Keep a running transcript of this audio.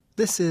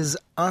This is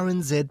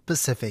RNZ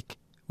Pacific.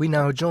 We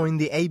now join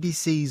the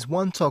ABC's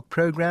One Talk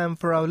program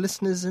for our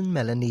listeners in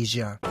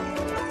Melanesia.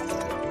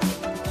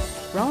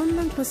 Round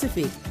lang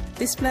Pacific,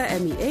 display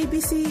ami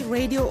ABC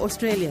Radio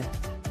Australia.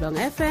 Long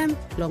FM,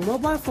 long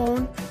mobile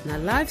phone, na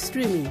live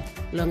streaming.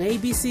 Long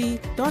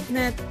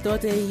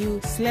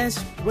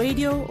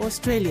abc.net.au/Radio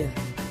Australia.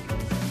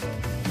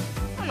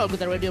 Hello, with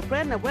the radio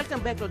friend, and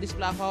welcome back to this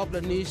platform of the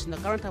news na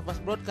current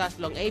affairs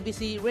broadcast long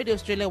ABC Radio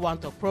Australia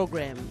One Talk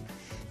program.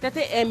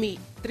 Tate emi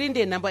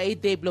 3 number 8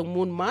 day blong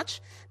moon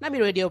March, na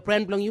mi radio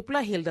friend blong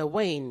Yupla Hilda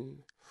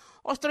Wayne.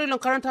 Australia long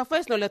current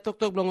affairs no let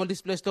talk blong all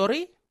display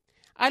story.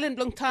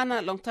 Island long Tana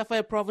long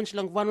Tafai province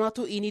long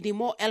Vanuatu ini di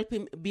mo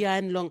helpim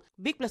behind long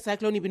big plus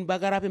cyclone ibin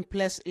bagarap in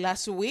place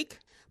last week.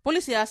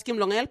 Police ask him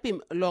long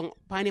helpim long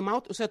Piney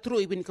Mouth usa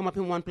true ibin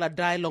kamapim one pla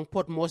die long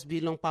Port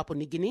Moresby long Papua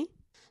New Guinea.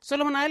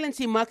 Solomon Island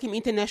si mark him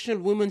International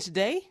Women's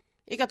Day.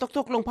 Ika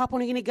tok long Papua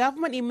New Guinea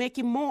government I make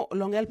him more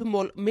long help him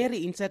all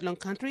marry inside long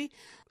country.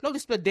 Long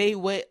display day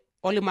where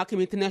only mark him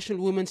International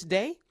Women's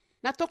Day.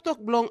 Na tok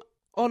long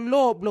or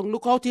law long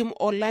look out him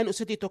online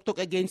usati tok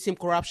against him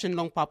corruption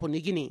long Papua New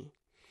Guinea.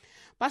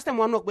 Pastor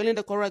Mwanwak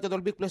Belinda Correct at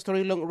all big plus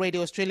story long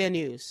Radio Australia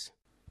News.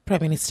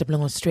 Prime Minister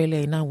Blong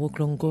Australia now walk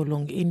long go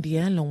long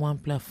India long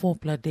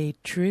 1+4 day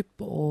trip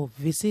or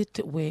visit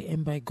where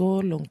by go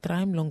long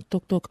time long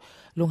tok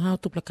long how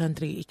to pla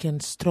country it can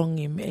strong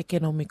him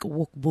economic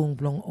work boom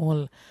long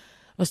all.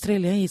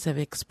 Australia is have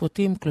export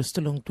him close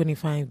to long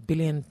 $25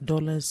 billion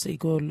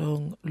go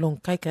long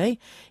kai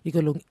go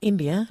long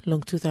India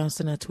long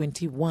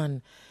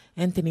 2021.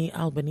 Anthony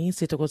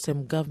Albanese ito ko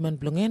sem government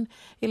blongen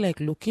like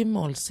lookim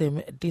all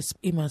sem dis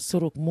ima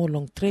suruk mo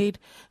long trade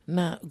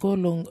na go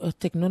long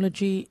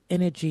technology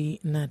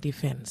energy na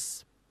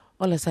defense.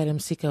 All asylum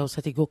seekers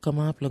at go come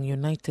up long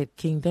United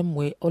Kingdom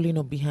where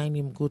Olino behind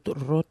him good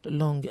rot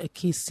long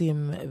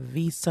kisim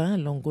visa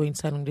long go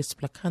inside long this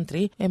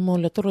country and more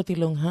authority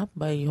long hap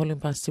by holim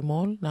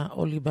pasimol na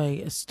only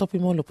by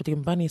stopping all put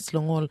him banis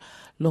long all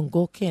long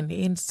go ken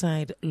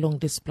inside long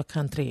this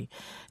country.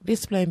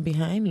 This plan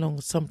behind long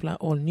sampler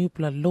all new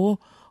pla law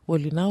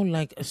will now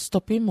like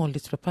stop him all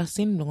this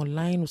passing long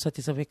line usat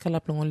is a vehicle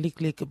up long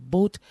lick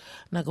boat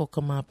na go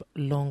come up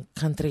long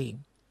country.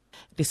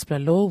 This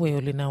law we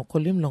only now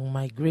call him long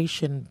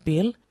migration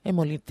bill.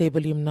 Only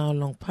table him now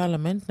long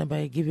parliament na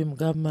by give him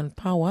government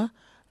power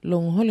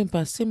long holim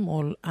pasim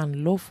all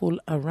unlawful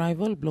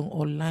arrival long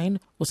online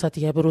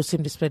usati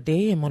haberusim display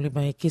day only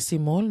by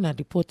kisim all na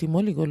deport him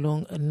only go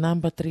long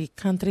number 3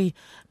 country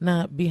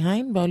na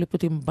behind by only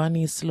put him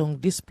banis long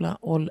display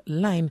all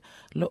line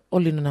lo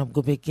only na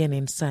go begin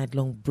inside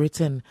long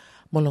Britain.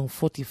 Molong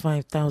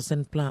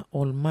 45,000 pla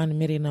all man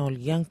merina all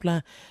young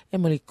pla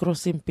emily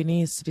crossing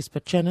penis dispa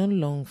channel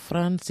long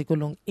France go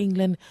long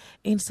England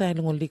inside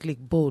long lick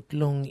boat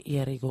long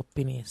yarigo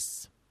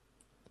penis.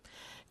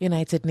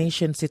 United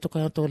Nations it took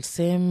out all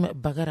same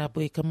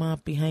bagaraboy kama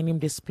behind him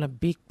display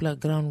big pla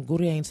ground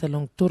guria inside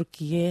long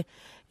Turkey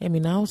emi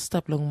now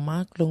stop long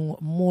mark long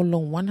more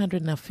long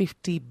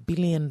 $150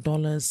 billion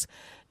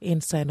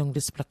inside long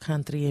display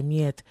country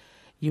yet.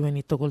 UN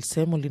itogol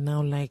semoli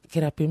now like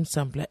kerapim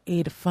sample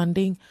aid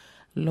funding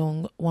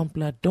long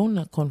wampla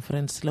donor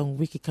conference long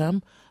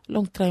wikicam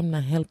long time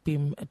na help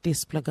him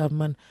display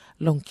government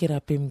long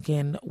kerapim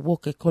gen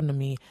work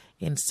economy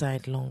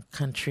inside long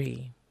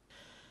country.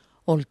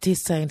 All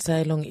tisa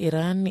inside long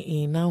Iran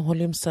I now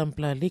holim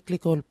sample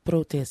liklik all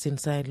protest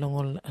inside long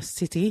all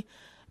city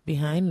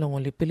behind long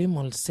all pilim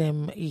all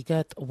sem I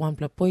got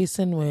wampla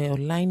poison where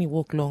online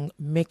walk long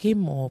make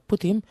him or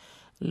put him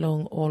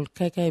long all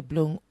kai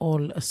blong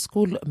all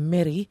school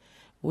Mary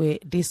where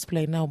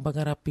display now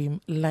bagarapim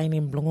line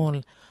in blong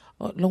all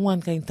long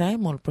one kind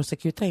time all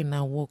prosecutor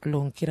now walk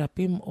long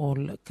kirapim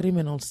all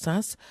criminal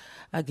sas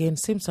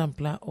against him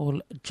sampla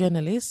all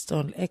journalists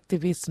all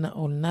activists na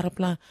all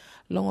narapla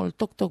long all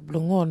tok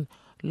blong on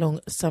long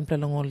sampla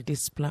long all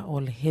display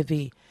all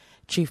heavy.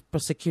 Chief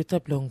Prosecutor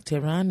Blong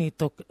Tehran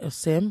itok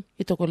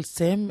all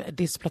sem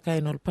display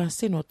in all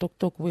passing or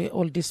tok we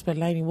all display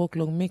line work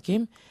long make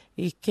him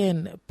he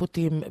can put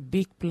him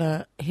big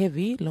pla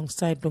heavy long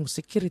side long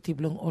security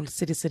blong all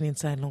citizen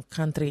inside long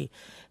country.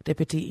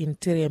 Deputy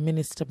Interior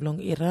Minister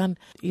Blong Iran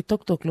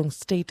itok long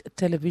state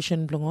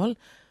television blong all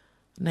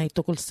na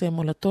itokol sem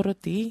all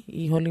authority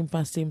I holim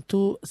pass him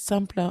to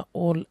sampler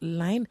all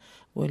line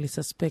well he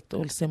suspect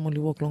all sem only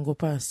work long go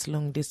pass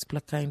long this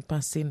plakain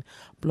passing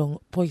blong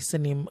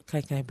poison him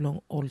kai blong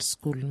all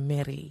school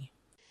Mary.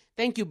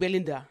 Thank you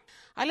Belinda.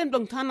 Island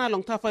blong Tana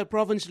long Tafai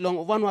province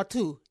long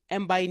Vanuatu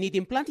and by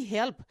needing plenty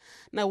help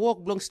na walk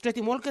blong straight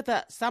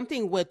molkata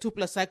something where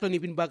 2+ cyclone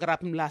ibin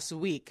bagarapim last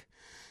week.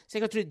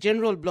 Secretary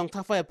General blong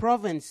Tafai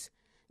province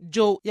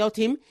Joe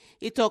Yautim,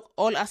 he took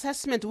all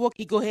assessment work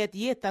he go ahead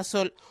yet that's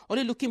all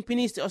only looking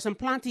finished or some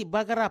plenty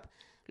bagarap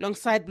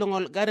alongside blong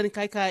all garden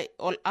kai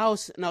all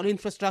house na all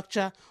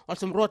infrastructure or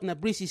some road na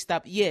breezy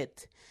stop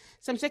yet.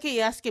 Some second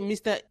ask him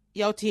Mr.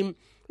 Yautim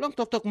long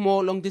talk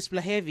more long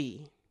display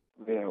heavy.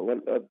 Yeah,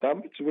 well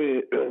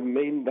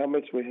main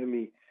damage we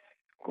hemi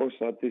cause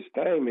at this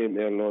time in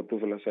a lot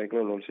of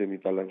cyclone also mi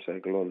palam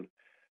cyclone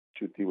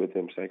cuti with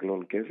them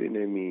cyclone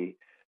Kevin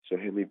so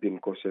hemi bin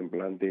kosem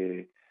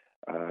blande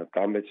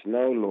damage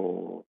now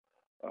lo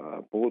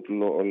both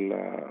lo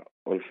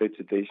all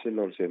vegetation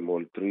also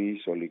all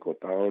trees all go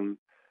down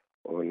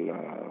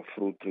all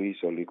fruit trees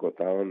all go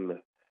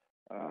down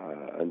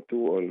and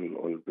two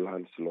all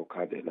plants lo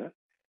cadena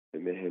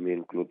hemi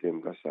include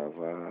them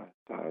cassava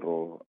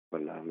taro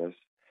bananas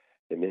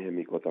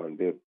hemi go down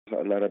there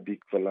another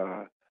big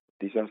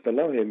disaster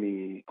now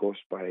hemi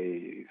caused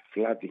by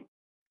flooding.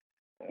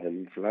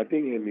 And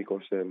flooding hemi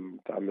cause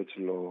damage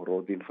lo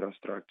road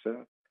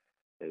infrastructure,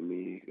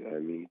 hemi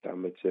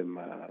damage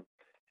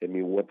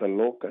hemi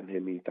waterlogged and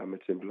hemi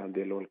damage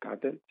blande lo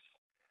gardens,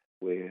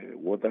 where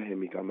water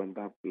hemi come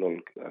up lo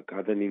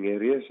gardening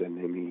areas and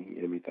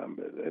hemi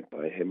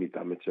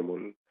damage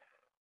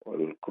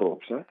all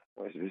crops,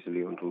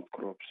 especially on root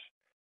crops.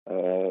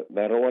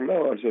 Narawan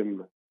now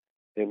also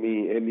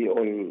hemi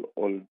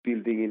all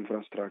building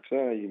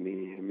infrastructure,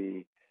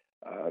 hemi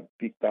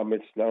big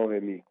damage now,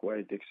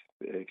 quite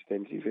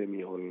extensive,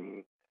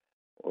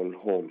 all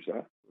homes,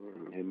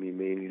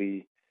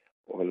 mainly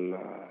all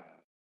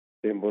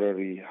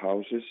temporary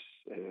houses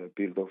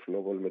built of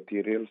local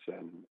materials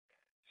and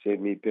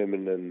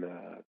semi-permanent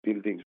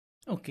buildings.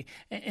 Okay,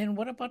 and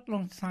what about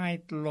long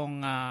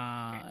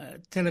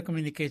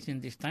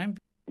telecommunication this time?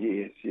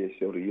 Yes,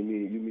 sorry, you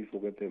may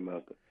forget them.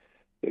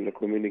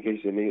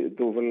 Telecommunication,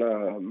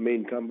 the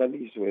main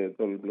companies were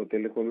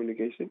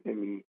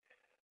telecommunication,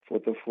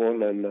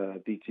 Vodafone and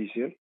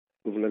DTCL.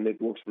 The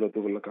networks,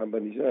 the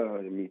companies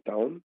in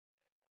town.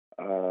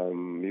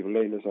 We will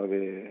have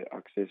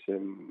access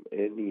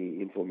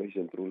any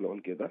information through all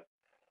together.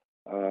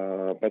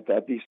 But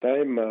at this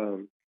time,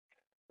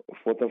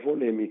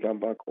 Vodafone he come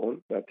back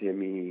on, but he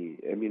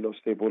not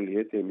stable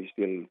yet. He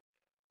still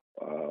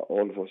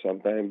on for some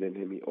time, then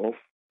he off.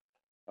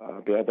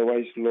 But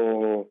otherwise,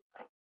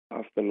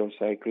 after the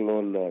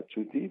cyclone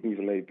Chuti, we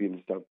will have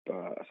been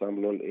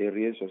some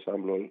areas or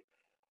some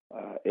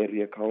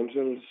area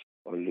councils,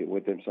 only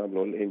with them some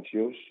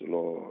NGOs,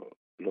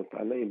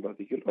 Lotana in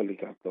particular, only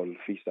capital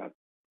FISAT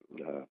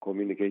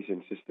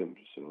communication systems.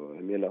 So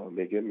I mean,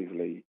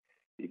 again,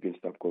 if we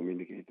stop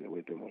communicating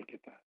with them all.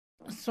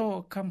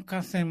 So, come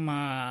kasem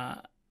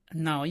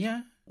now,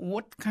 yeah?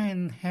 What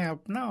kind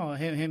help now?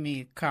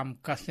 Hemi come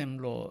kasem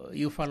lo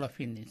you follow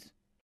finish.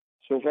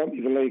 So far,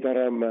 if like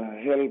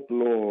help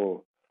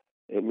lo,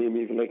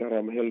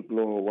 help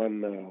lo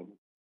one.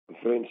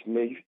 French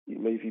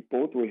Navy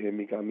boat where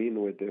he come in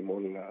with them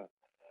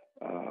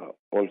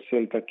all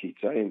shelter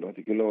kits, in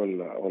particular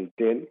all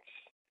tents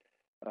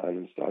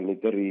and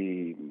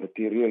sanitary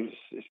materials,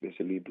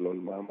 especially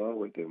blonde mama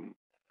with them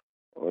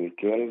all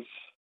girls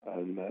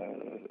and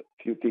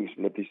few things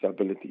with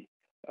disability.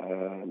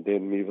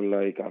 Then we will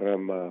like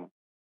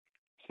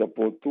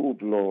support to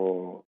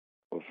blow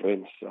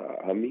French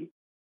army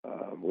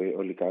where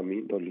only come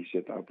in, only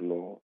set up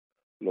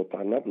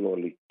Tanap,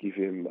 only give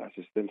him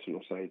assistance,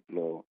 side,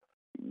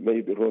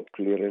 maybe road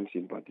clearance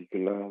in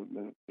particular,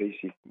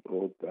 basic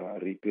road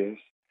repairs,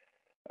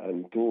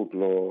 and two,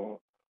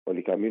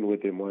 only come in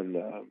with them one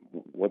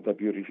water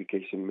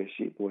purification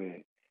machine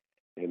where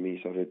he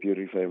sort of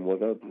purify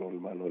water,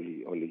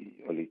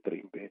 only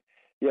drink.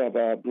 Yeah,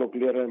 but block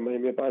clear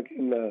me back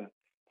in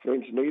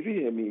French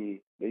Navy,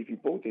 Navy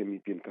boat,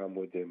 can come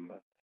with them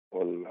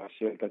all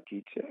shelter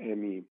kits,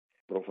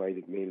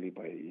 provided mainly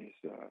by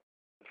his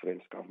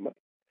French government,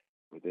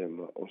 with them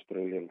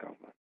Australian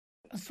government.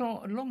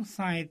 So,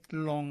 alongside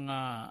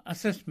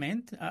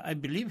assessment, I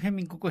believe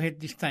Hemi go ahead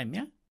this time,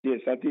 yeah?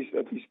 Yes, at this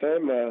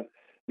time,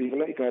 we've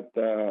like got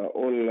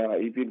all,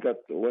 even got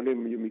one of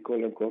you may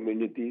call them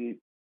community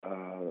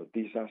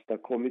disaster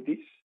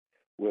committees,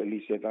 where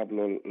we set up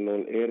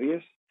all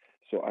areas.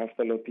 So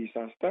after the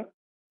disaster,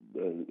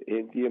 the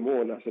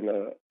NDMO,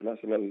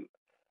 National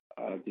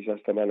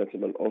Disaster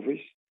Management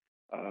Office,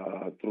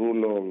 through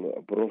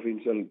long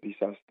provincial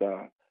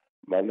disaster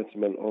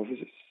management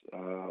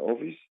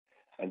office,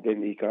 and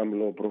then he come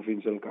to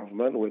provincial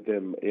government with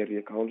them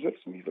area councils.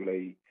 He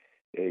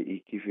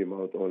give him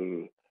out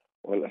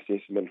all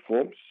assessment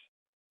forms.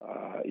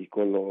 He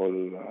call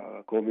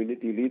all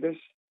community leaders.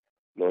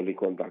 He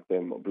contact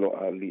them,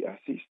 he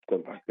assist,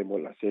 contact them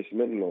all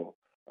assessment,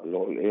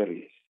 all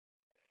areas.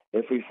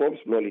 Every forms,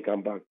 he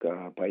come back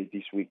by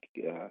this week,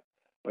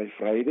 by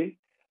Friday,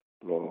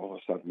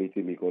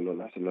 submitting me call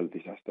National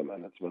Disaster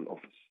Management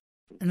Office.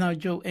 Now,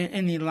 Joe,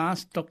 any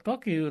last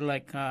talk you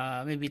like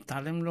maybe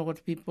tell them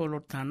what people or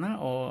Tana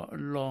or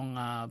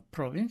long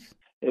province?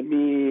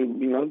 We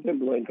want them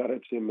to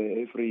encourage them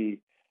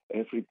every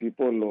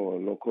people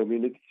or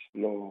communities,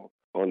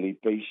 only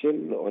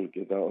patient,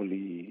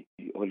 only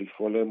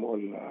follow them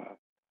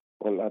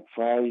all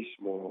advice,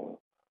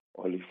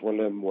 only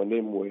follow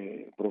them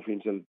where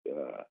provincial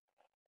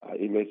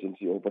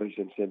emergency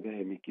operation center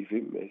give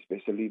him,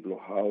 especially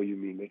how you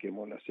may make him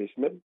all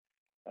assessment,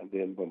 and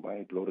then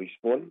Bombay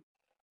respond.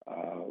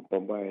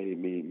 Bombay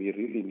me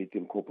really need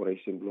in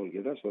cooperation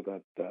together so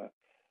that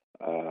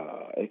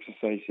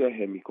exercise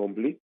here me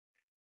complete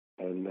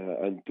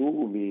and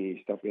two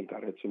me stop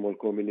encourage small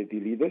community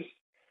leaders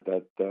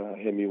that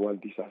hemi one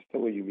disaster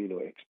where you mean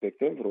or expect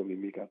them from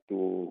himi got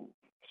to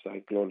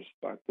cyclones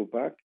back to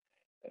back,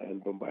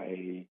 and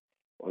by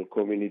all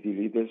community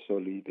leaders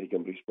only take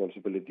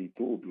responsibility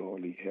too,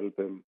 only help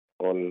them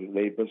all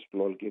neighbors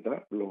all get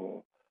up,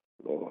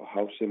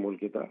 house them all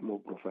get up,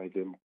 provide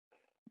them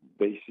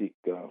basic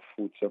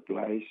food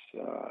supplies,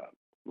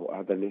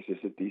 other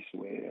necessities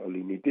where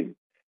only need them,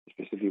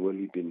 especially when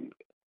we've been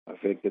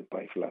affected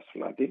by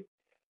flooding.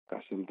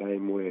 Because some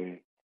time where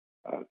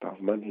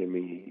government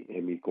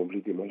hemi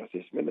complete them all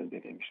assessment and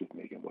then hemi should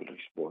make them all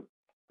respond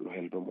to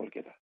help them all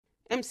get up.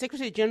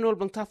 Secretary General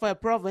Bang Tafai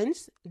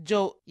Province,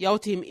 Joe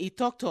Yautim E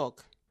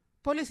Talk.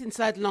 Police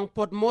inside Long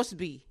Port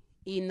Moresby,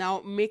 he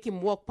now make him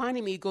walk pan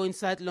him, he go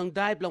inside Long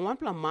Dai Blong One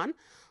Plan Man,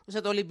 who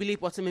said only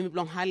believe what's maybe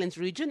Blong Highlands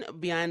region,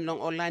 behind Long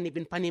Online, he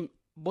been pan him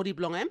body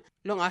Blong M,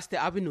 Long Aste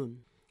Avenue.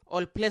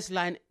 All place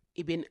line,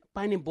 he been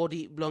pan him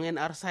body Blong N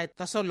our side,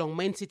 Tasso Long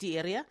Main City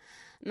area.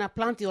 Na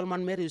plenty old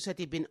man Mary, who said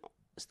he been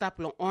stop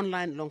long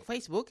online long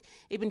Facebook,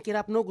 even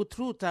kirap no good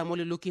through time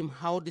only look him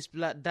how this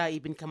die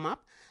even come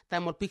up,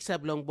 time all picks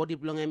up long body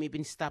belong him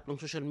even stop long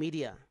social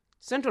media.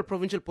 Central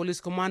Provincial Police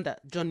Commander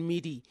John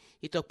Meady,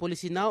 he talk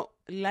policy now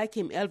like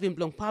him Elvin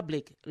Blong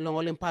public long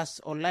all him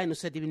pass online who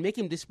said even make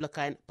him display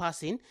kind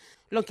passing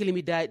long kill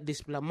him die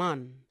display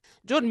man.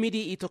 John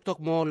Meady he talk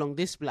more long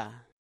display.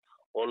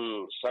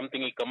 All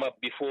something come up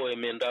before I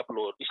end up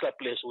lo this la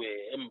place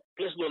where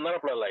place lo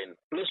narapla line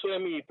place where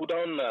me put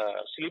down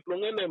sleep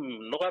long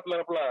and nogat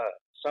narapla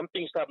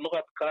something start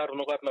nogat car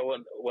nogat na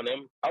one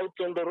out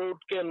on the road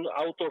can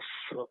out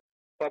of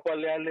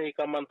papaleale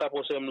kamanta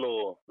posem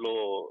lo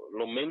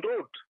main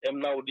road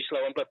now this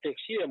la one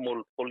taxi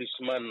mol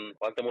policeman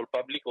pantamol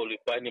public only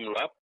find him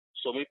lap.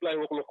 So me play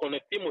work lo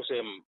connectimos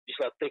this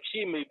la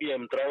taxi maybe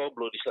travel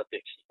blow this la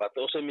taxi. But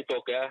also me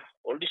talk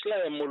all this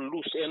la more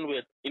loose end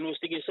with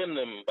investigation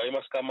by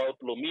must come out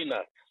lo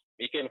mina.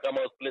 We can come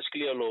out less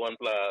clear lo one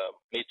pla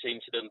major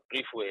incident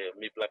brief where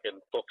me pla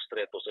can talk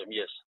straight to some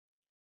yes.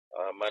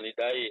 Mani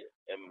die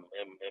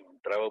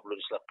travel blow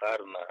this la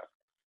car na.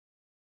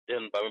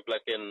 Then by me pla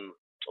can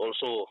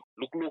also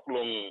look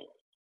long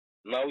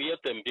now yet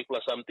big pla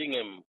something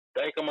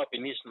die come up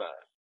in his na.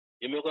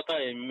 You may go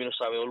time me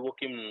sabe all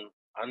working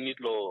anit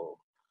lo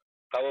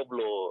kawab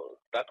lo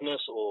darkness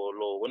or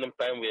lo one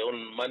time we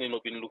on money no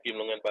been looking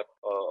long but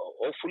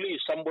hopefully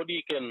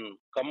somebody can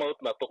come out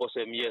na talk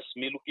say yes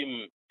me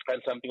looking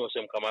find something or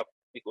some come up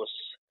because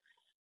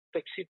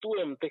taxi to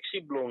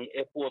taxi blong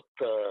airport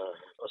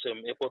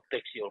airport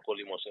taxi or call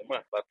him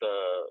but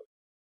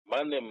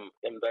man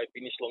die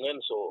finish long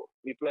and so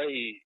we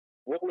play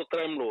work lo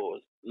time lo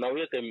now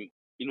yet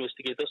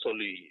investigators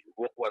only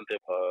work one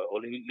time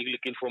only legal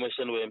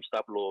information we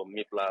stop lo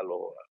me pla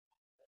lo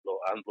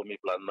anto mi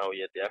plan now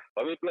yet ya.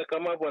 Kami pala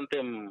come up one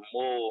time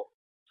more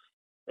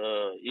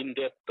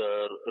in-depth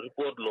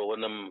report lo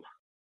wanam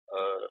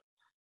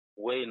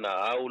way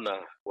na how na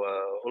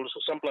also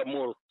sample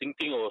more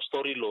thinking or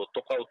story lo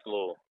talk out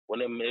lo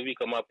wanam maybe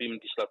come up in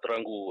this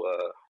latrangu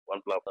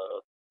one pla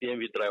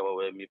PMV driver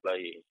where mi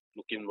play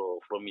looking lo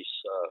from his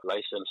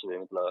license where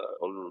mi pla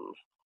all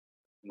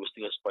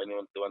investigators finding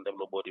one time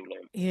lo body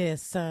blame.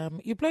 Yes,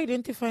 you play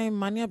identify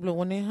mania blo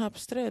one hap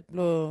straight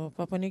blo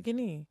Papua New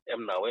Guinea.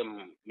 Now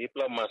mi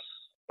pla mas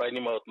find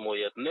him out more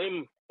yet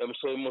name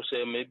so mo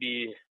say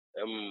maybe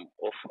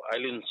of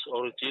islands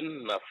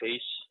origin na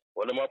face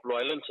one of my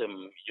islands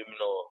you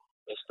know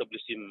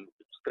establish him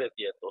straight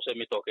yet also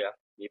mi talk ya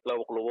mi pla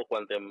work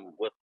one time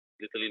what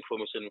little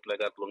information mi pla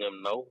got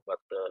long now but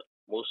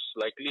most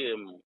likely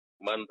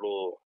man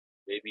blo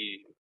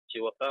maybe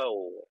Chiwaka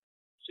or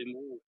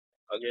Simu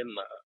again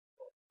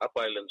up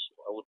islands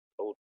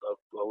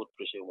I would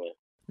presume.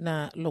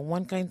 Na long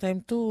one kind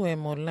time too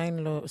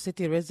online lo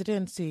city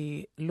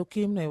residency look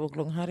him na wog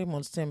long hari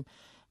monstem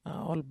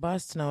all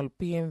bus na all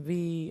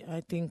PMV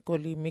I think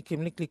only make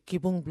him likely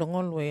kibung blong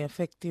all way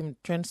affect him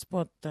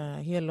transport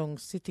here long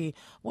city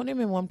one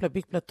him one pla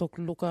big pla talk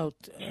look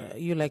out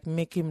you like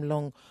make him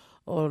long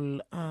all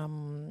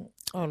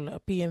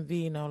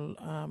PMV and all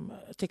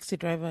taxi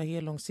driver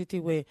here long city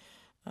where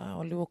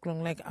only walk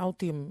long like out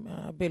him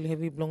bell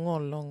heavy blong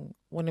all long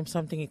when him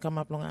something he come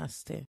up long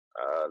aste.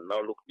 Now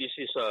look, this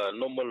is a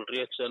normal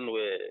reaction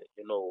where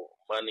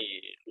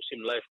money lose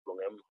him life long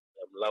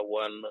la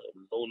one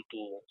known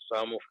to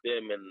some of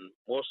them and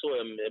also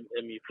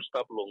if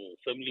stop long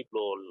family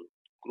blow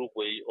group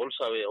where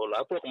also all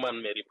atok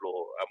man mary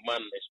blow a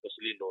man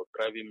especially lo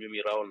driving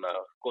me around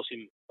cause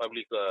him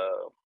public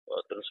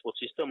transport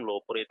system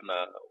lo operate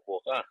na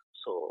boka.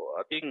 So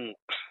I think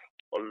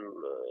all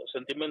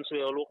sentiments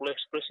we all look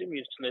expressing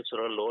is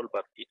natural all,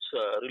 but it's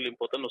really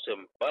important to say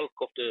bulk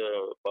of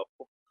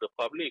the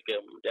public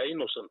they are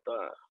innocent.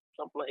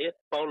 Sample 8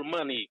 Paul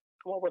money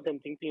come over them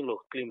thinking lo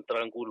claim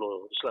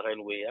trangulo islahain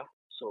way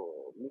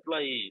so me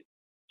play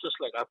just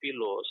like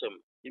apilo sem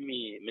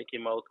imi make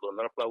him out lo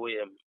narpla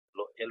way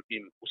lo help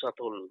him.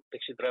 Usatol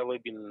taxi driver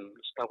bin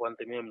stawan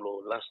temem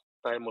lo last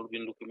time ol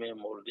bin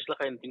lukimem ol disla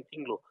kain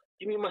ting lo.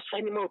 Kimi mas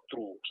sign him out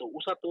through. So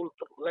usatol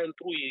line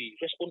through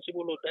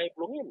responsible lo dai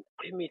blongin.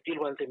 Kimi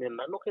tilwan temem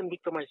na no can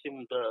victimize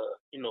him the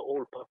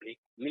all public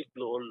need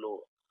lo all lo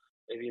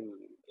even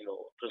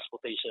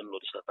transportation lo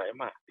disla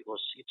time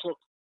because it's not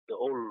the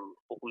whole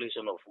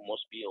population of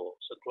Mosby or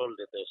Central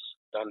that has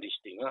done this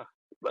thing.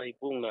 Iplay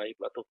pong na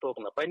iplatok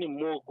na paani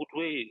mo good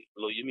way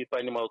lo yumi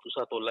paani mau to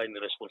sa to line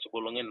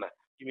responsible ngin na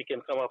yumi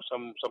can come up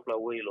some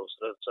way lo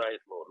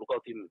side lo look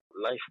out in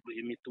life lo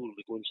yumi tool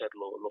we go inside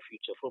lo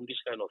future from this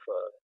kind of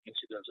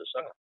incidences.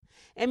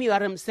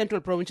 MURM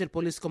Central Provincial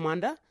Police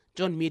Commander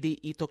John Midi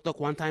I tok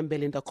one time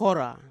Belinda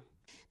Cora.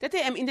 That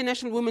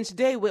International Women's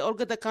Day where all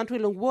the country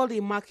long world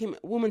marking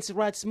women's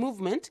rights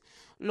movement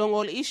long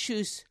all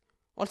issues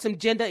also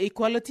gender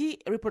equality,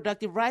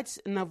 reproductive rights,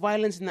 and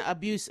violence and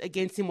abuse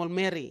against him all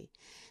Mary.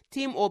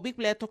 Team or big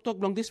player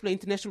talk long display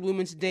International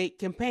Women's Day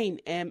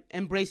campaign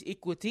embrace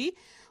equity,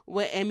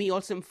 where Emmy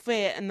also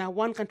fair and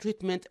one can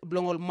treatment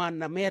belong all man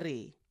na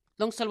Mary.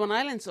 Long Solomon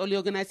Islands only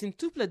organizing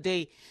two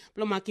day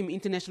belong making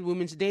International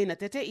Women's Day na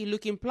tete I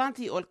looking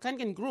plenty all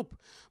Kangen group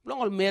belong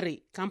all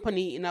Mary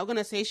company in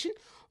organization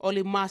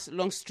only mass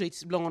long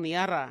streets belong on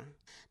Yara.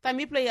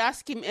 Time play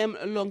ask him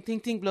long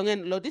ting belong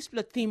and lo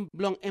display team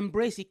belong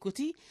embrace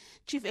equity.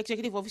 Chief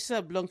Executive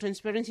Officer belong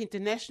Transparency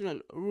International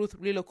Ruth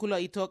Lilokula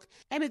I talk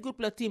Emmy group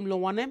la team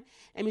long one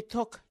Emmy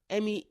talk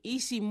Emmy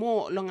easy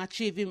more long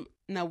achieve him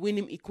na win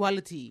him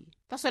equality.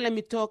 That's why let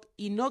me talk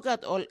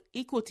inogat all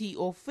equity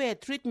or fair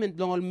treatment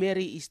belong all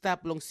Mary is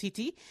stop long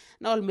city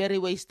now all Mary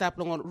way stop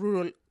long all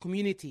rural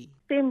community.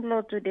 Team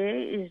law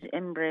today is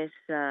embrace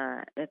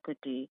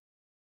equity,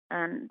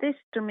 and this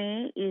to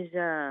me is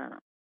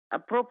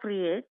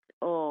appropriate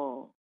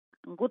or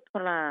good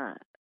for a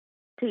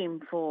team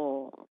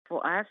for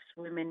us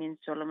women in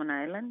Solomon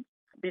Islands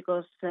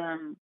because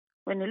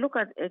when you look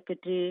at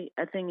equity,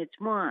 I think it's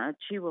more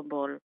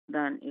achievable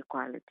than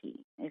equality.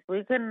 If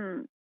we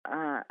can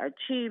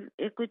achieve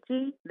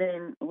equity,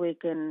 then we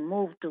can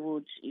move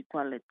towards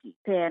equality,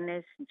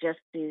 fairness,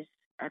 justice.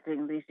 I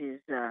think this is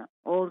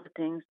all the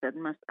things that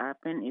must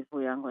happen if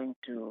we are going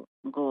to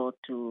go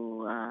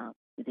to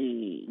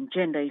the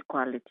gender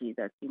equality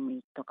that you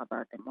may talk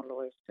about them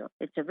always. So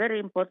it's a very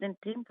important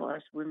thing for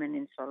us women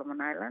in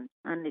Solomon Islands,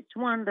 and it's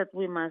one that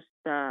we must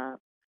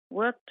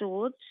work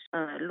towards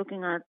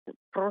looking at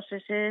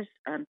processes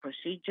and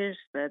procedures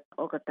that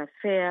are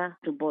fair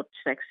to both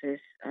sexes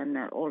and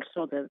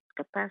also the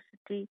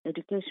capacity,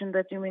 education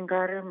that you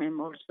mengaram and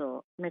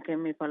also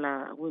making me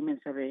pala women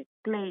sabe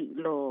play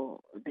low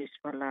this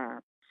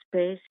pala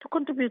space to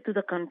contribute to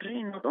the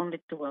country, not only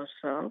to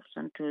ourselves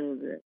and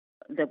to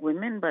the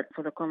women, but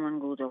for the common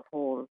good of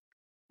whole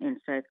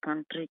inside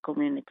country,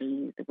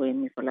 community, the way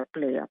we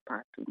play a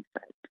part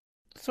inside.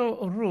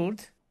 So,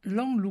 Ruth,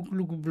 long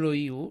look below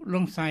you,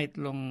 long side,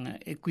 long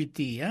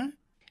equity,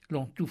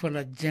 long to for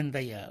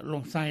gender,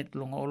 long side,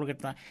 long all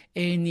that,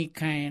 any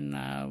kind,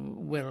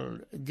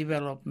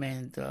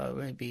 development,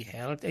 maybe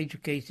health,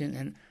 education,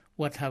 and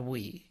what have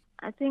we?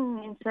 I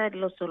think inside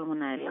Los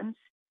Solomon Islands,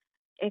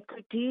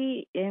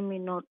 equity may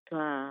not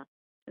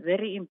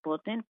very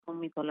important for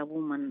me for a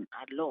woman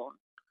alone,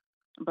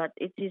 but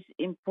it is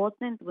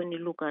important when you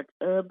look at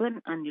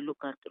urban and you look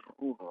at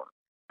rural.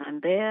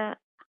 And there,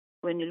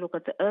 when you look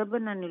at the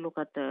urban and you look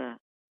at the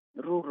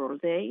rural,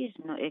 there is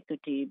no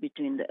equity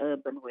between the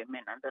urban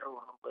women and the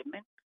rural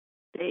women.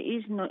 There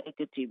is no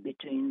equity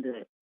between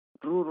the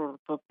rural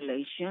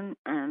population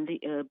and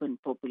the urban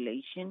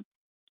population.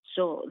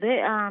 So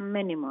there are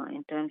minima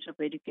in terms of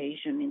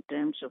education, in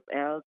terms of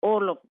health,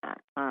 all of that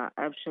are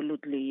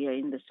absolutely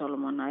in the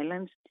Solomon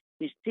Islands.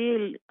 We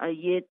still are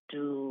yet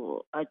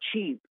to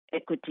achieve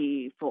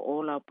equity for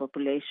all our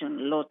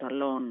population, let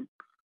alone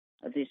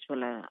this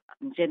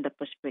gender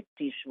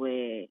perspectives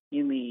where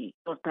you may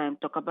all time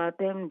talk about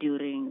them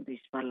during this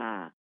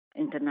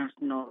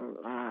International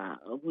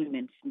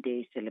Women's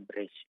Day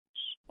celebrations.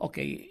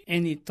 Okay,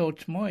 any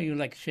thoughts more you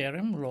like share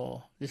them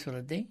this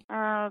day?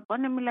 What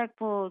I like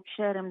for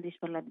share them this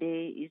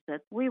day is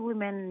that we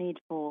women need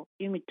for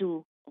you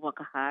to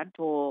work hard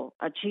for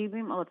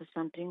achieving or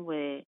something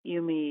where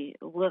you may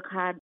work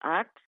hard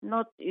at,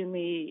 not you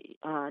may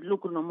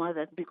look no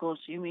matter because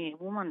you may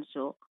woman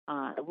so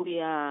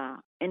we are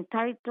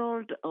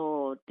entitled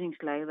or things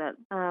like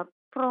that.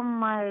 From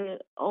my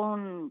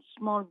own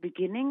small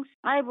beginnings,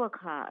 I work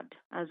hard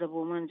as a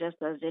woman, just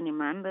as any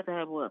man that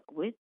I work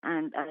with,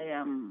 and I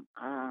am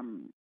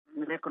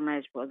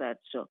recognized for that.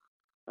 So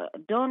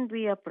don't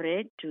be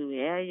afraid to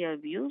air your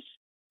views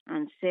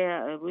and say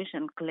I wish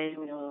and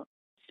claim your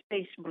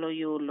space below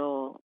you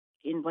law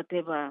in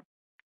whatever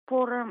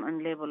forum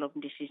and level of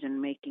decision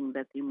making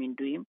that you mean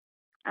doing.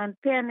 And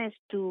fairness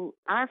to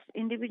us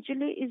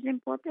individually is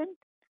important,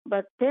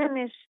 but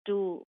fairness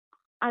to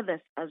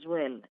others as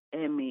well,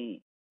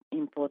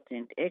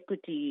 important.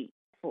 Equity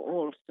for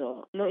all.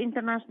 So,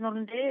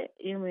 International Day,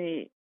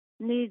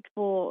 need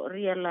for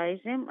realize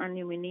them, and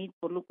you may need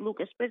for look,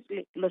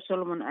 especially the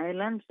Solomon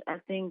Islands. I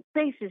think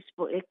spaces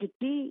for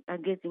equity are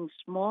getting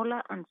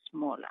smaller and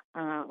smaller.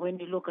 When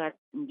you look at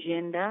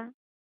gender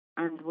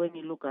and when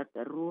you look at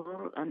the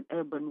rural and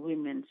urban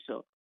women,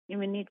 so you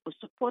may need to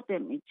support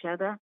them each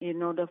other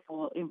in order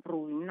for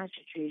improving the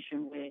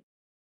situation where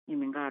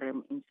you are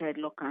inside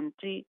the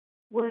country,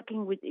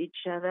 working with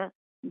each other,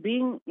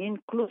 being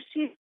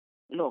inclusive.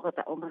 Look at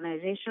the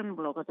organization,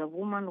 look at the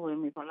woman where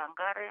we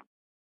palangare,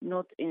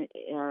 not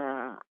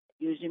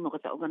using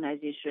the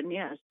organization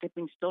here as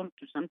stepping stone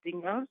to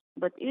something else,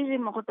 but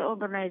using the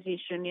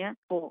organization here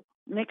for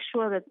make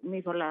sure that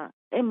we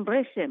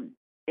embrace them,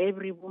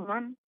 every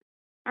woman,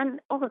 and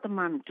the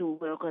man too,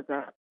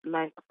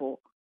 like for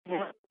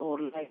help or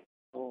like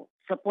for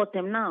support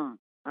them now.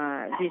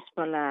 This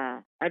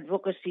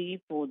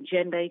advocacy for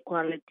gender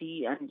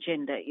equality and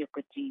gender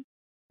equity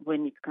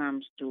when it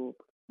comes to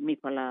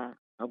Mipala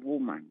a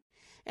woman.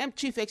 I'm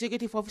Chief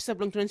Executive Officer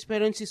of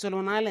Transparency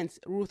Solomon Islands,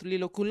 Ruth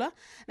Lilokula,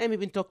 and I've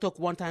been talk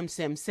one time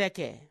Sam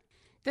Seke.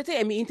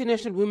 Today is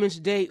International Women's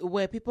Day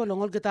where people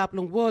long all get up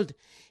long world.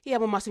 He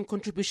have a massive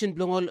contribution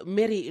belong all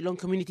Mary long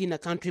community in the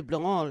country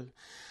belong all.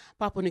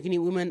 Papua New Guinea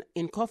Women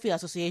in Coffee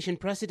Association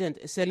President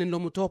Selin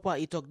Lomutopa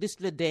he talk this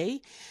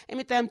day.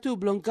 Every time too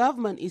belong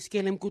government is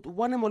scaling good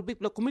one and all big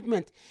block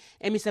commitment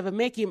and Miss have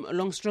make him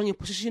long strong in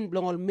position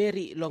belong all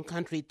Mary long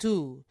country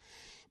too.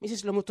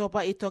 Mrs.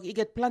 Lomutopa he talk he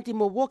get plenty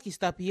more work he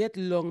stop yet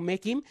long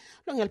make him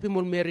long help him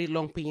all Mary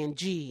long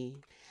PNG.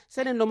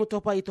 Selin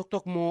Lomutopa he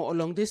talk more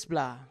along this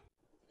blah.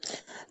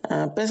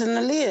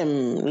 Personally,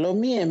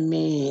 Lomi and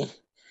me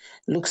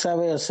looks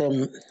away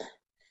some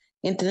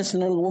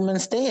International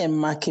Women's Day and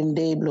Makim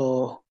Day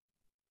blow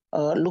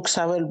looks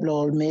away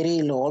blow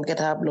Mary lo all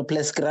get up lo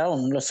place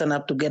ground lo stand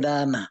up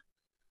together na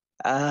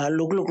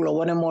look lo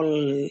one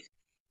more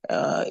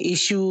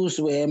issues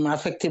where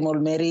affecting all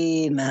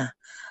Mary na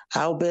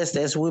how best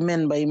as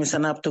women by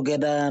stand up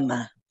together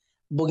na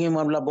buging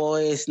mabla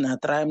boys na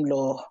try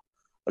lo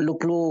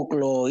look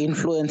lo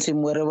influence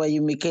him wherever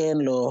you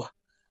can lo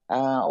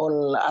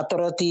all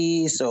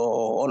authorities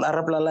or all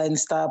Arab line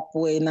staff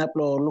weighing up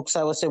looks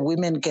how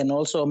women can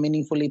also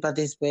meaningfully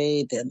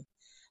participate and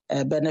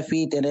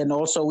benefit, and then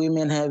also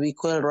women have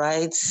equal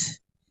rights.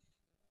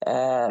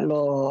 When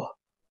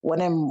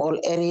all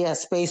area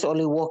space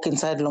only work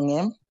inside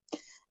long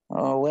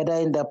whether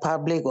in the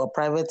public or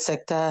private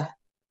sector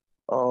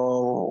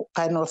or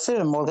kind of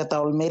film or get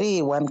all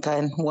Mary one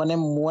kind one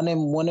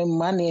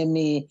money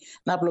me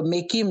naplo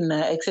make him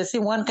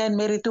excessive one kind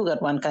Mary too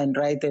got one kind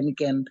right and he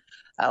can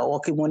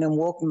working on him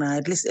work na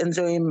at least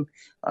enjoy him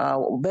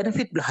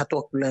benefit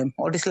hatok blame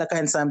or this like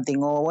kind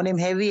something or when him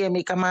heavy and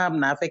he come up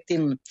na affect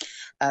him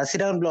sit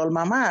down blow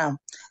mama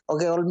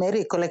okay all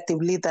Mary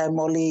collectively time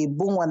only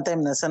boom one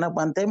time na sana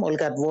one time all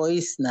got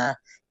voice na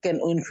can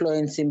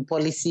influence him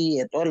policy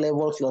at all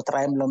levels lo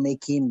try lo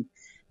make him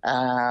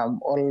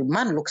all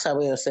man looks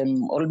away as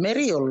all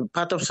Mary all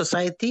part of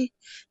society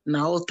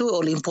now all too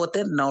all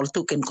important now all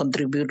too can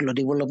contribute to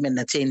development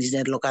and change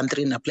that lo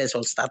country na place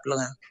all stop lo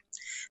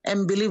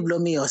and believe lo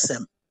me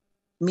awesome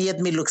me at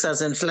me looks as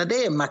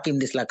slade making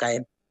this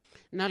lakain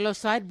na lo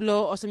side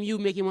blow awesome you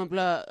making one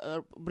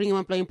bring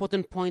one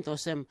important point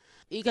awesome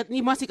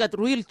you must got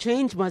real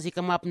change must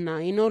come up na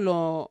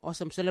lo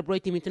awesome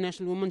celebrating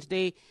International Women's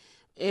Day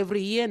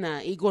every year na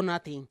ego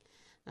nothing.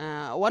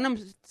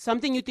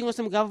 Something you think of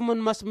some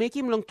government must make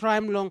him long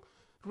time long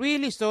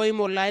really show him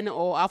online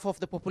or half of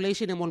the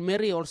population and all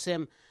marry or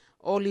some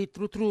only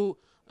through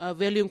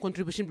value and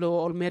contribution blow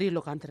all marry lo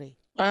country.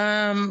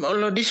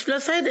 All display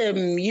side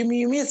you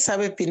mean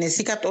sabe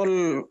pinesikat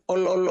all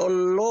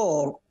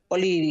law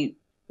only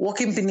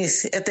working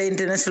pinis at the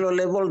international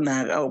level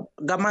na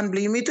gaman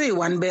bli mi to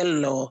one bell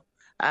lo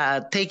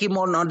take him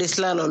on this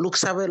la lo look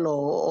sabe lo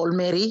all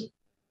marry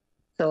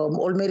so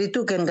all marry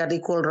too can get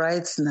equal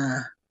rights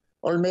na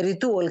all Mary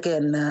too all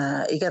can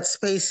got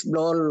space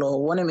blow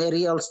one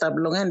area all stop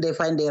long and they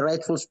find their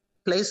rightful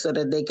place so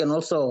that they can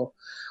also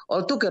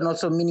all two can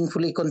also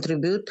meaningfully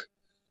contribute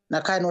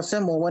na kind of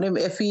some one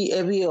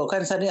every or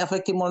can suddenly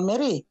affect him all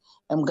Mary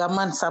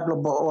government sablo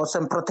or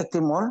some protect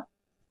him all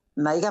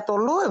na got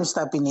all law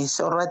stop pinis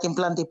or right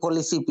implant the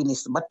policy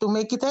pinis but to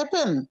make it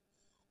happen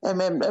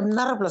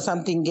not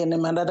something again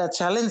another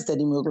challenge that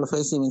you will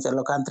face in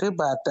the country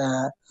but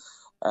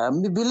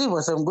we believe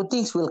some good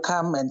things will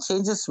come and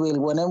changes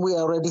will when we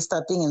are already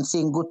starting and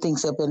seeing good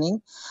things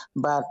happening,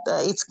 but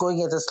it's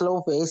going at a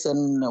slow pace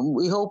and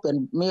we hope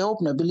and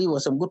believe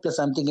some good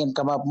something can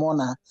come up more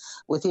now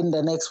within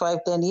the next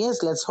 5-10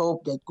 years. Let's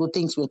hope that good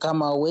things will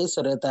come our way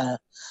so that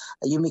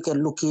you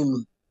can look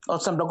him or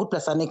some good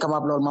place and come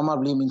up mama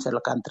believe in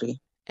the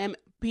country.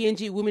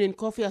 PNG Women in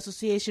Coffee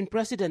Association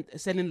President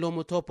Selin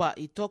Lomutopa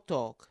i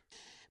talk.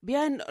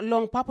 Behind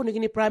long Papua New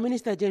Guinea Prime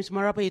Minister James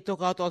Marape he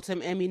talk out also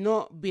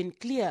no been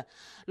clear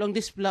long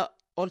this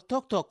all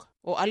talk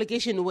or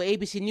allegation where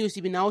ABC News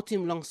he been out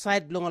him long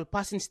side long all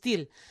passing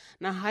still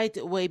na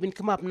height where he been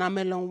come up na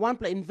long one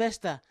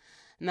investor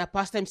na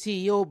past-time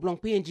CEO blong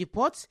PNG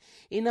Ports,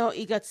 inaw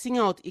igat sing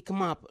out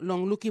ikmap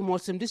long looking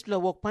molsem display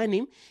work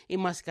panim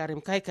imas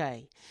karim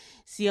kaikai.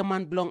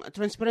 Siaman blong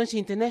Transparency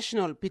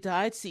International Peter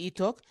Aitsi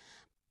itok,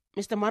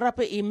 Mr.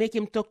 Marape I make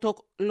him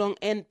talk long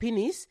en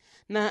pinis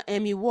na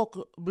emi work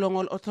blong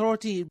all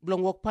authority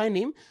blong work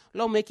panim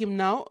long make him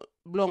now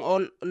blong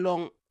all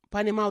long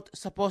panim out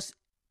suppose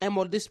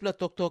emol display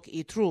talk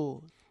I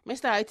true.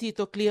 Mr. IT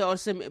to clear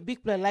also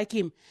big play like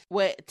him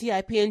where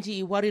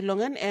TIPNG worry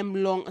long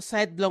and long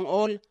side long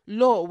all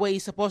law where he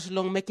supposed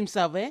long make him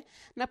survey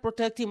na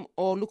protect him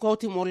or look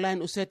out him online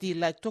useti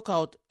like talk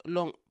out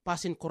long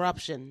passing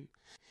corruption.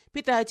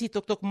 Peter IT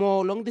talk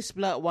more long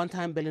display one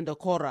time Belinda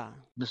Cora.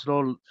 This is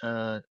all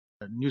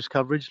news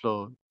coverage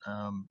or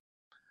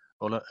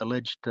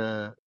alleged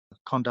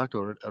conduct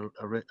or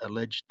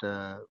alleged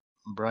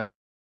bribe.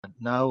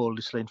 Now all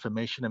this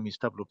information and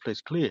start to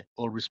place clear.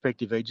 All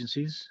respective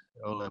agencies,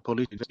 all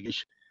police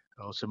investigation,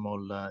 also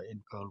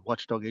all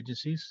watchdog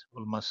agencies,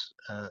 all must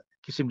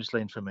kisim this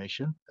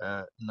information.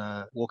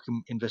 Na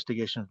walking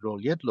investigation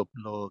role yet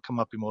lo come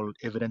up with all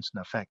evidence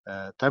na fact.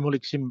 Time all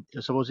kisim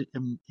suppose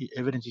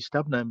evidence is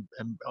stop na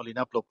all in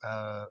upload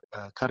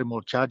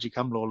karimol charge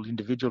come all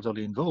individuals all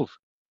involved.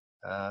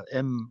 I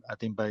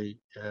think by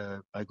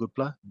good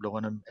plan, blow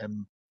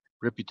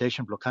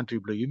reputation blow country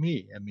blow you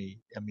me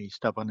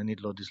stop on need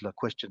lo this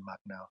question mark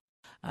now.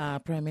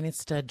 Prime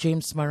Minister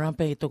James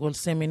Marape itogol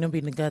semino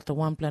binigata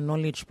one plan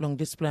knowledge plong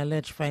display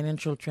alleged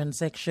financial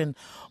transaction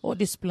or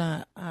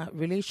display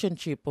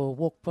relationship or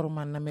work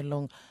perman na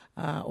melong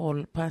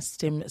all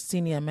past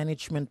senior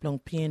management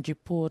plong PNG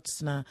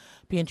Ports na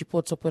PNG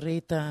Ports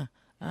operator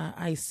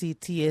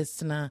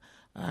ICTS na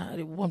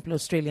one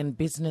Australian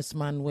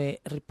businessman where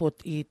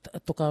report it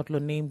took out lo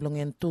name long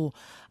and two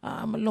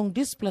long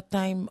this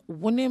time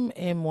one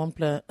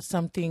one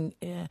something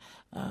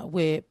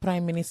where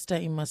Prime Minister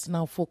must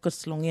now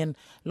focus long and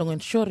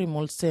ensure him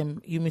also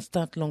you may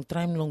start long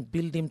time long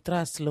build him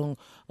trust long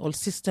all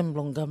system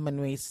long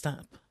government way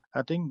start.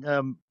 I think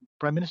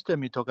Prime Minister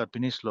me talk at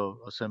Penislo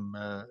or some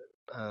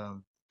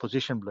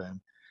position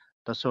blame.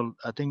 That's all.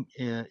 I think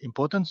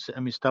importance. I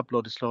mean, stop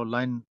law this law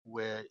line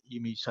where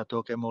you mean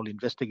talk all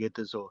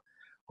investigators or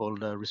all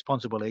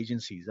responsible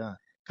agencies.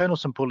 Kind of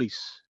some police.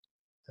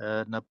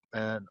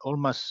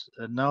 Almost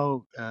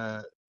now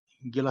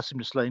give us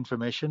this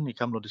information. You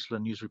come to this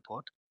news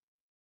report.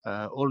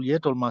 All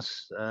yet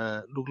almost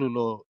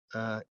look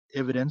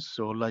evidence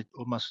or like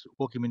almost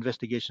working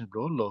investigation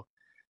role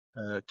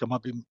come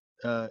up in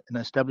and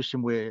establish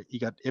him where you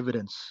got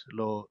evidence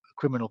law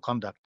criminal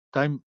conduct.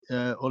 Time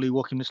only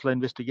working this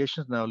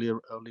investigations now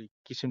only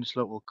kissing this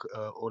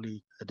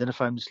only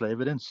identifying this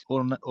evidence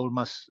all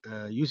must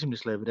using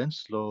this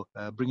evidence law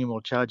bring him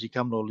all charge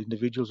come all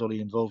individuals only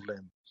involved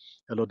them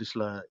a lot this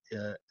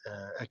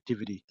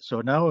activity. So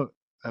now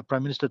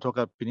Prime Minister talk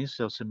about Pinis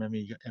also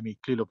me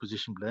clear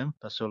opposition blame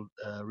that's all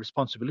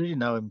responsibility.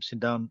 Now I'm sitting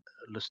down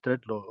the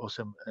straight law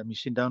also I'm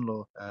sitting down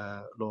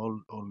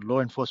law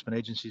enforcement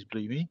agencies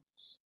believe me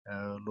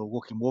law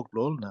working work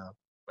law now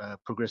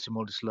progressing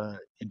all these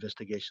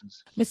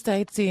investigations.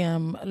 Mr. Itzi,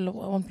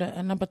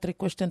 number 3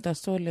 question ta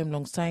solem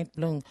long side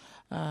long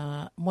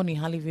money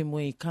halivim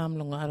way come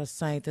long other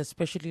side,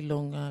 especially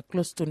long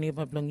close to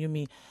neighbor long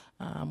Yumi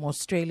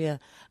Australia.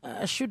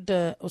 Should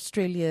the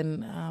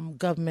Australian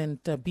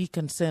government be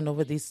concerned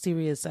over these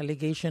serious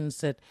allegations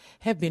that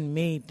have been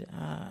made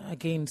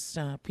against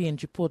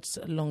PNG Ports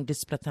along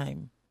this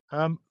time?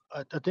 I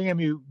think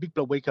I'm a big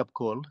wake up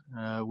call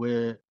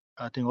where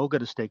I think all the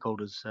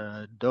stakeholders,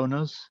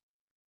 donors,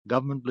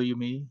 government blue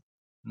me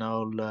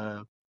now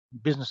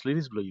business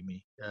leaders blue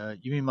me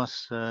you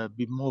must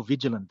be more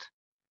vigilant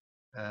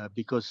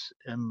because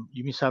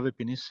you must have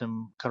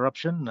some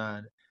corruption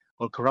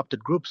or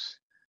corrupted groups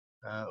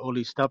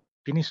only stop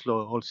pinis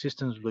law all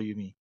systems blue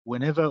me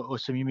whenever or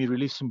some you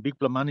release some big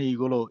money you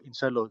go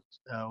inside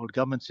all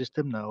government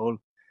system now all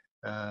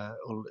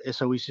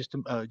SOE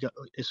system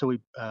SOE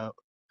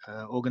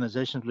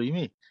organizations blue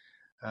me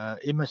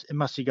it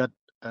must you got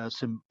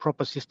some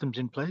proper systems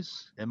in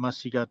place. It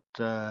must you got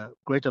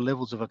greater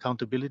levels of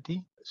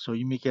accountability, so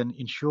you can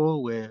ensure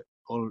where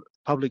all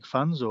public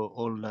funds or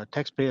all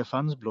taxpayer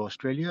funds, below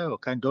Australia or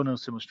kind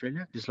donors from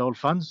Australia, these all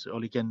funds,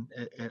 all they can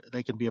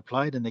be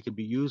applied and they can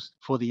be used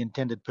for the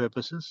intended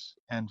purposes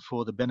and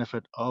for the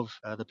benefit of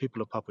the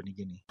people of Papua New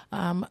Guinea.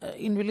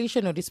 In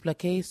relation to this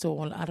case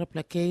or all other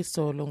case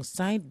or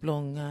alongside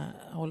belong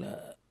all.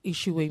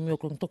 Issue way me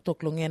long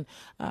talk long and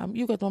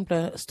you got one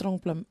strong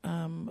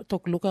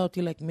talk look out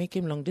you like make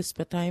him long this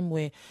time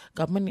where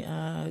government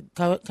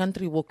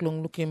country work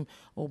long look him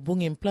or bung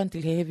him plant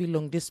heavy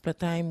long this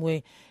time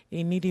where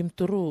he need him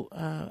to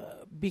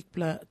big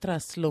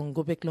trust long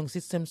go back long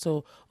system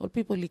so all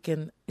people he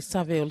can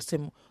survey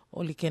also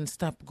all he can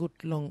stop good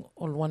long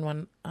all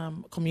one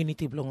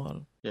community long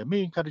all. Yeah,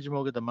 me encourage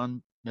more the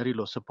man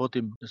Merilo support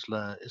him this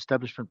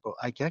establishment for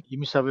ICAC. You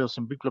must have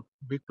some big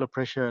blood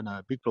pressure and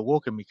big blood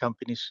work and me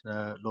companies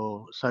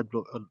low side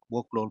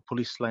work law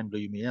police line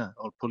blue me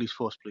or police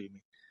force blue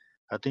me.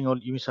 I think all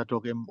you must have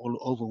talk him all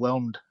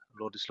overwhelmed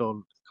blo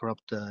dislo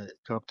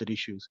corrupted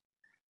issues.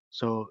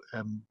 So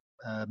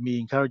me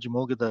encourage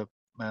more the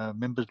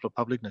members of the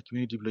public and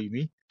community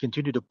me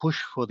continue to push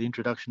for the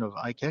introduction of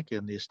ICAC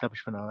and the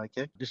establishment of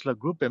ICAC. This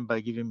group and by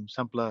giving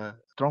sampler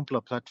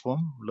strongla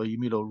platform lo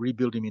yumi lo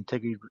rebuilding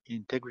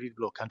integrity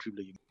lo country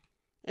lo yumi.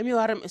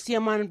 MURM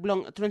Siaman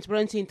belong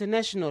Transparency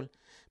International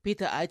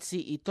Peter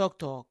ITC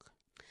Talk.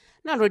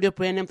 Na radio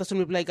program ta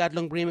sunu play gad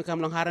long brim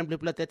kam long haram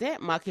blipla tete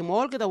maki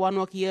mol kita one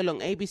walk here long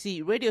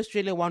ABC Radio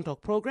Australia One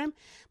Talk program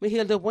me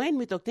hilda Wayne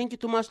me talk thank you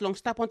too much long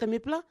stop on ta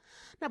mipla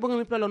na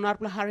bunga mipla long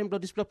narpla haram do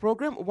display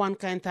program one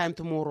kind time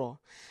tomorrow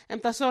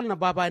ta sol na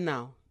bye bye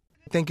now.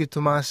 Thank you,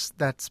 Tomas.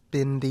 That's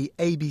been the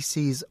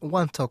ABC's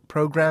One Talk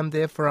program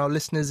there for our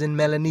listeners in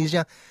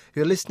Melanesia.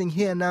 You're listening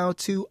here now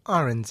to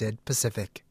RNZ Pacific.